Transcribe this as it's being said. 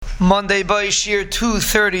Monday by Shir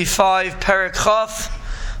 235, Perek Chaf,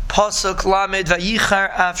 Pasuk Lamed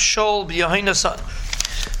Vayichar Av Shol b'Yohainasan.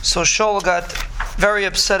 So Shol got very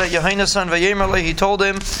upset at Yohainasan. Vayemer, he told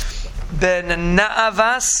him, Ben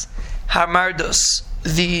Na'avas Hamardus,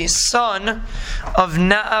 the son of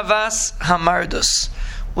Na'avas Hamardus,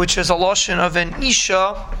 which is a lashon of an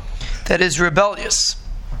Isha that is rebellious.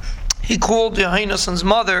 He called Yohainasan's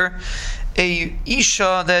mother a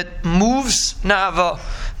Isha that moves. Na'avas,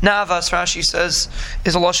 Rashi says,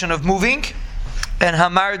 is a lashon of moving, and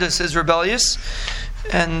Hamardus is rebellious,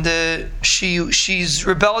 and she's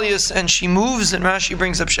rebellious and she moves. And Rashi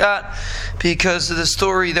brings up Shat because of the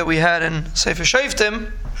story that we had in Sefer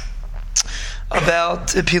Shoftim about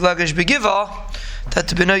Pilagish Begiva, that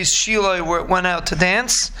the Bnei Shilai went out to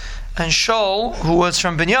dance, and Shaul, who was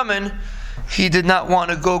from Binyamin, he did not want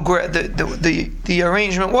to go grab. The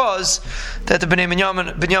arrangement was that the Bnei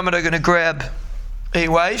Binyamin are going to grab a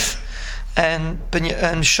wife, and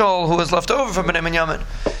Shaul, who was left over from Bnei Binyamin,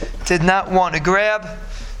 did not want to grab.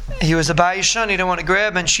 He was a Bayishan, he didn't want to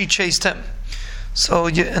grab, and she chased him. So,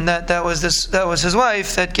 and that was his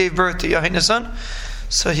wife that gave birth to Yohainasan.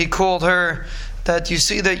 So he called her that. You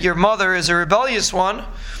see that your mother is a rebellious one.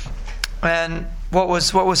 And what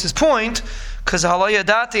was his point? Because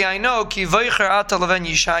halayadati, I know ki vaycher ata leven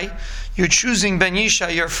Yishai, you're choosing Ben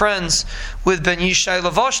Yishai, you're friends with Ben Yishai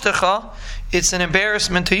lavashtecha. It's an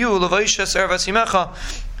embarrassment to you. Lavaisha servasimecha.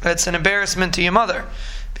 It's an embarrassment to your mother,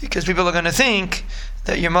 because people are going to think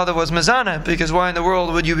that your mother was mezana. Because why in the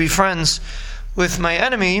world would you be friends with my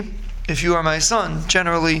enemy if you are my son?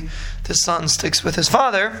 Generally, the son sticks with his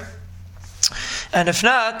father, and if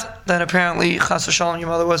not, then apparently chas v'shalom your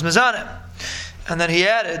mother was mezana. And then he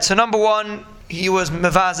added, so number one, he was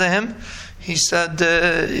mevaza him. He said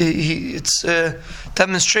it's a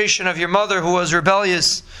demonstration of your mother who was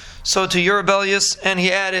rebellious, so to you're rebellious. And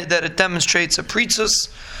he added that it demonstrates a pritzus,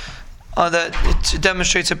 that it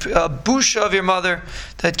demonstrates a busha of your mother,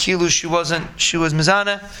 that kilu she was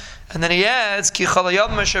mizana. And then he adds, Ki chalayab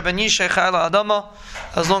Moshe ben Yishai chayla adama,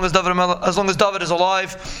 as long as David is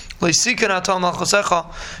alive, leisikan atam malchusecha,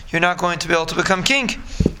 you're not going to be able to become king.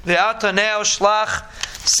 Ve'ata neo shlach,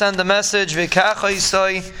 send a message. Ve'kacha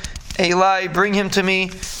yisai Eli, bring him to me.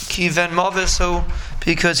 Ki ven maviso,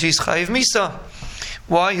 because he's chayiv misa.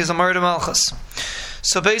 Why? He's a murder malchus.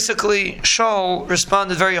 So basically, Shaul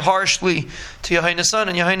responded very harshly to Yohainasan,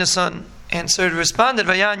 and Yohainasan responded,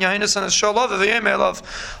 Vayan Yohainasan es Shaul love v'yemer love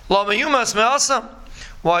lama yumas me'asa.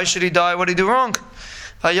 Why should he die? What did he do wrong?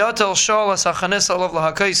 Vayatel Shaul as hachanes alav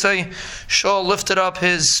lahakaisei. Shaul lifted up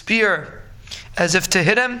his spear as if to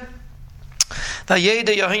hit him.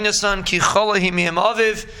 Vayeda Yohainasan ki chalahi miyam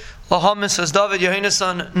aviv lahamis, as David,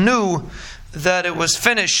 Yohainasan knew that it was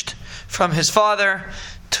finished from his father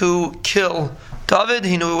to kill David.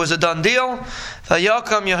 He knew it was a done deal.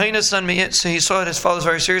 Vayakam Yohainasan, so he saw it, his father was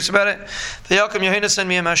very serious about it. Vayakam Yohainasan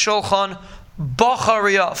miyam hashulchan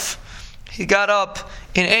bachariyaf. He got up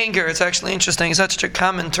in anger. It's actually interesting. It's such a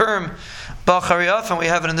common term, bachariyaf, and we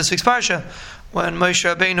have it in this week's parsha when Moshe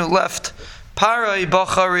Rabbeinu left Parai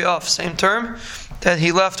bachariyaf, same term, that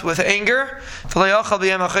he left with anger.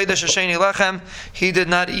 He did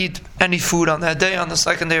not eat any food on that day, on the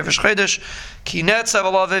second day of Rosh Chodesh. He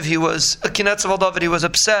was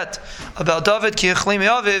upset about David,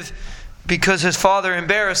 because his father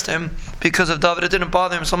embarrassed him because of David. It didn't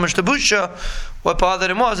bother him so much the busha. What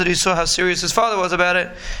bothered him was that he saw how serious his father was about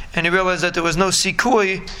it, and he realized that there was no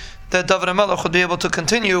sikui that David HaMelech would be able to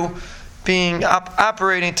continue being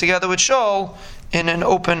operating together with Shaul in an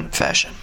open fashion.